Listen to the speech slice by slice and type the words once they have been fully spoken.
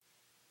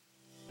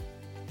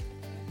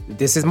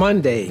This is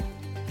Monday,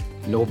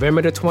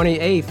 November the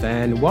 28th,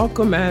 and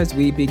welcome as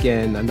we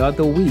begin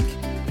another week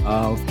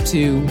of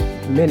 2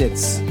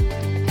 Minutes.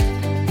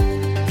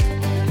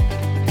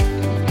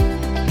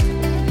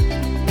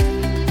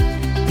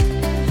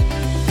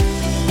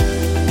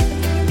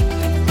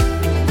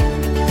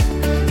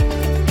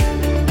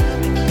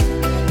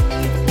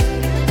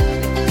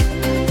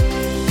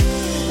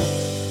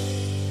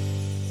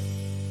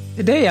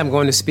 Today I'm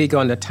going to speak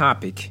on the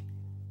topic,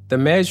 the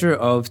measure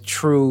of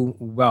true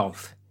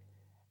wealth.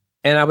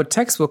 And our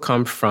text will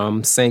come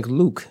from St.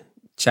 Luke,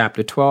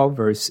 chapter 12,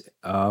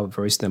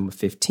 verse number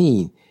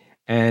 15.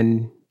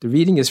 And the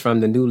reading is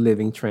from the New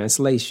Living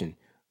Translation,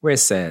 where it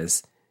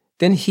says,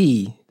 "Then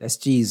he," that's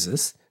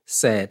Jesus,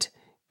 "said,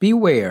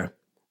 'Beware,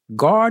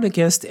 guard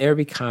against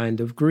every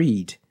kind of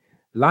greed.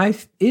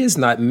 Life is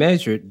not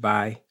measured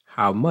by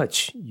how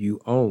much you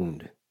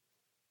own.'"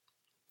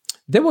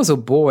 There was a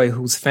boy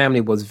whose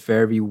family was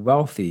very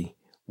wealthy.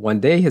 One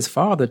day his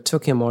father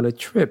took him on a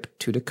trip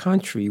to the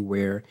country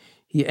where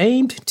he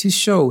aimed to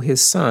show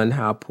his son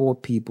how poor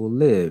people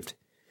lived.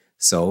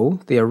 So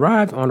they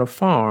arrived on a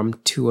farm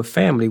to a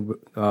family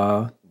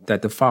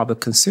that the father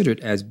considered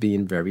as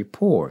being very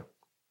poor.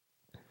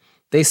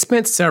 They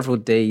spent several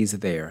days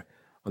there.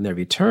 On their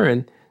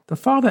return, the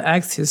father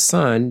asked his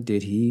son,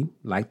 did he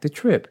like the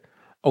trip?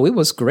 "Oh, it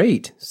was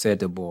great," said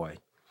the boy.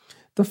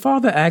 The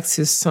father asked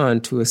his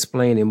son to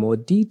explain in more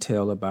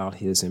detail about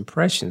his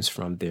impressions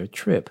from their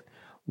trip.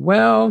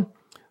 "Well,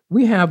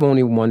 we have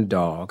only one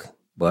dog,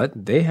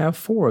 but they have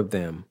 4 of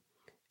them.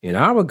 In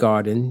our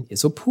garden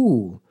is a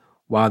pool,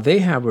 while they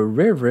have a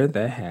river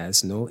that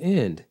has no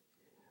end.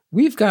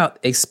 We've got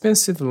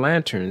expensive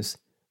lanterns,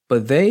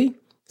 but they,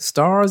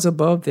 stars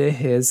above their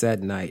heads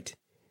at night.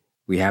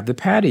 We have the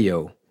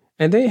patio,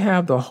 and they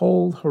have the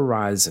whole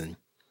horizon.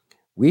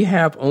 We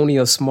have only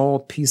a small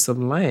piece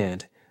of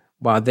land,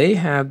 while they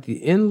have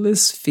the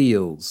endless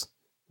fields.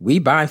 We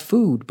buy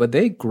food, but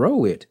they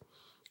grow it.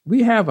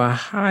 We have a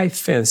high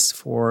fence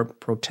for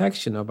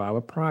protection of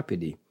our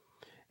property,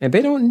 and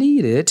they don't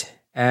need it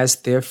as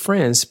their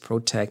friends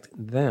protect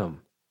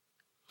them."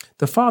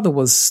 The father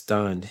was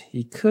stunned.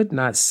 He could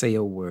not say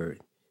a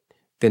word.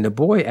 Then the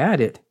boy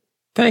added,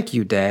 "Thank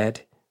you,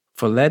 Dad,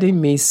 for letting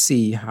me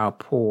see how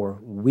poor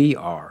we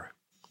are."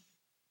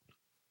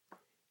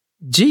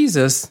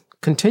 Jesus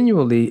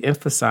continually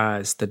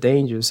emphasized the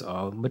dangers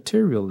of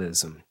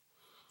materialism.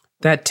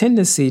 That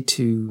tendency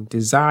to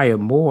desire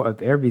more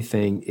of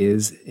everything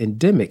is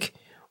endemic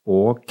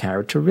or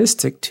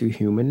characteristic to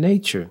human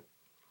nature.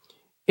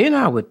 In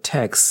our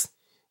text,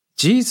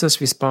 Jesus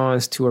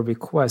responds to a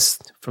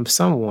request from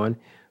someone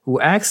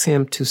who asks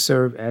him to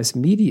serve as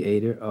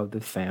mediator of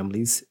the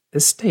family's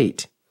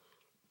estate.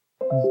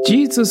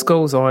 Jesus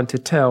goes on to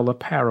tell a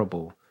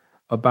parable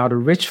about a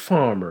rich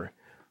farmer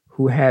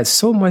who had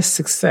so much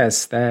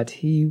success that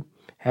he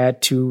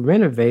had to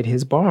renovate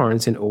his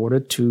barns in order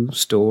to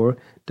store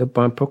the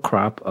bumper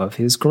crop of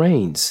his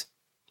grains.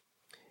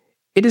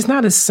 It is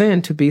not a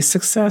sin to be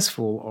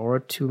successful or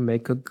to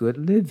make a good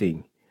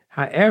living.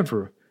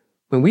 However,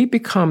 when we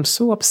become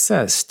so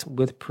obsessed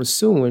with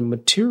pursuing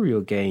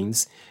material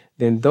gains,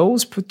 then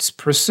those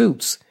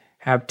pursuits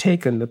have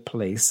taken the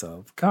place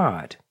of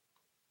God.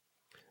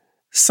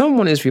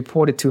 Someone is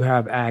reported to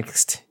have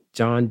asked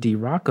John D.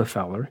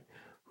 Rockefeller,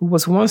 who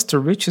was once the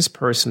richest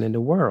person in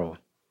the world,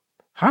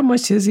 "How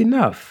much is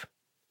enough?"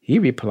 He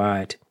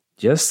replied,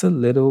 "Just a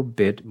little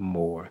bit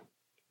more."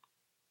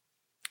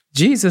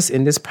 Jesus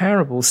in this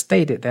parable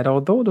stated that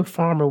although the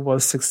farmer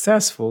was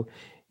successful,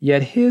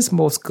 yet his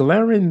most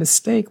glaring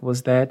mistake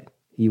was that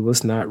he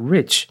was not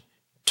rich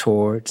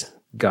towards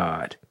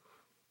God.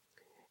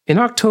 In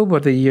October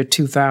of the year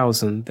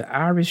 2000, the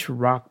Irish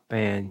rock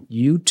band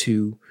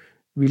U2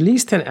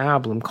 released an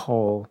album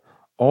called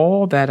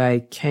All That I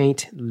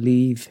Can't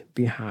Leave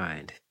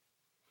Behind.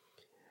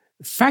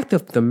 The fact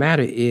of the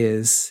matter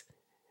is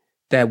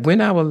that when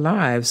our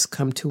lives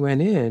come to an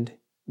end,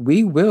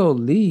 we will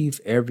leave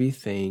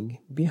everything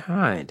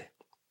behind.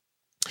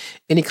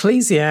 In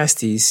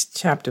Ecclesiastes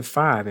chapter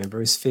 5 and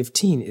verse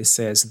 15, it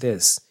says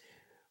this,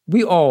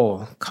 "We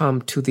all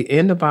come to the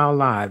end of our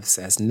lives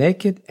as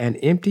naked and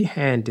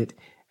empty-handed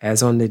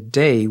as on the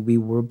day we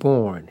were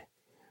born.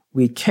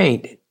 We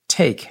can't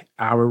take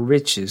our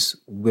riches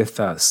with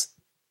us."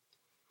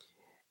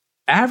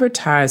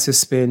 Advertisers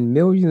spend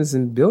millions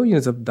and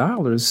billions of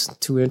dollars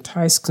to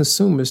entice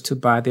consumers to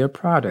buy their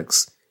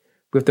products,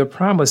 with the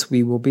promise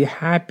we will be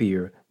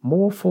happier,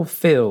 more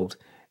fulfilled,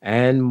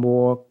 and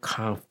more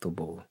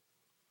comfortable.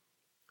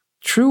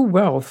 True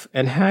wealth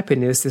and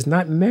happiness is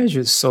not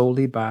measured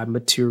solely by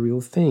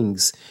material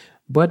things,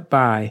 but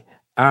by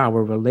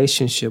our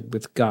relationship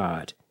with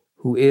God,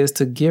 who is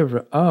the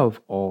giver of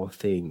all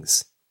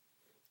things.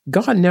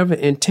 God never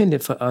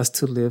intended for us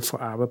to live for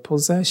our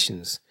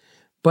possessions,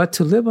 but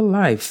to live a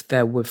life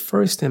that would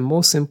first and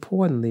most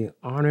importantly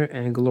honor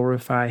and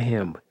glorify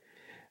Him.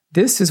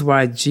 This is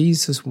why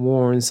Jesus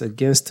warns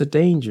against the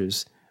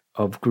dangers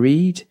of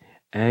greed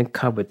and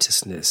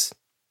covetousness.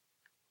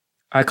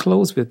 I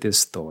close with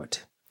this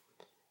thought.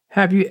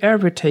 Have you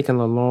ever taken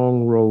a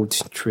long road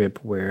trip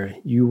where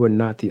you were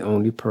not the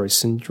only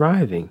person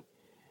driving?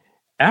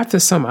 After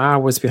some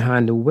hours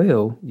behind the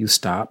wheel, you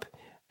stop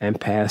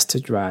and pass the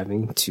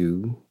driving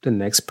to the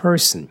next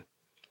person.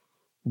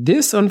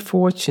 This,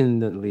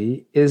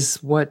 unfortunately,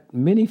 is what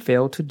many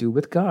fail to do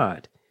with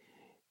God.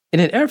 In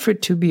an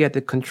effort to be at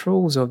the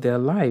controls of their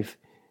life,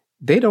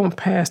 they don't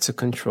pass the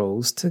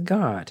controls to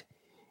God,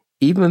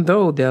 even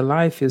though their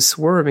life is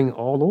swerving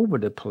all over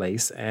the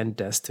place and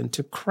destined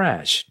to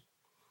crash.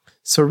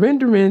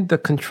 Surrendering the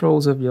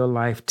controls of your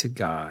life to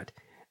God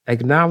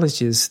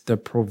acknowledges the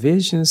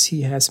provisions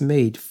He has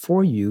made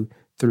for you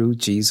through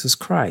Jesus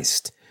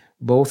Christ,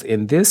 both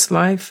in this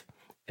life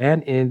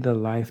and in the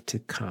life to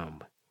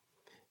come.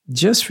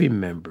 Just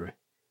remember,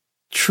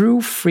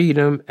 true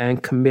freedom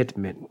and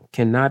commitment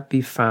cannot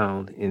be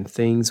found in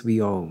things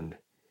we own.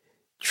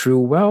 True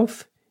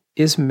wealth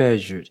is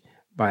measured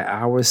by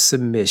our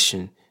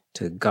submission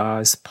to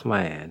God's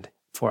plan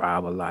for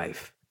our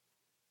life.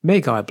 May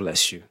God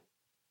bless you.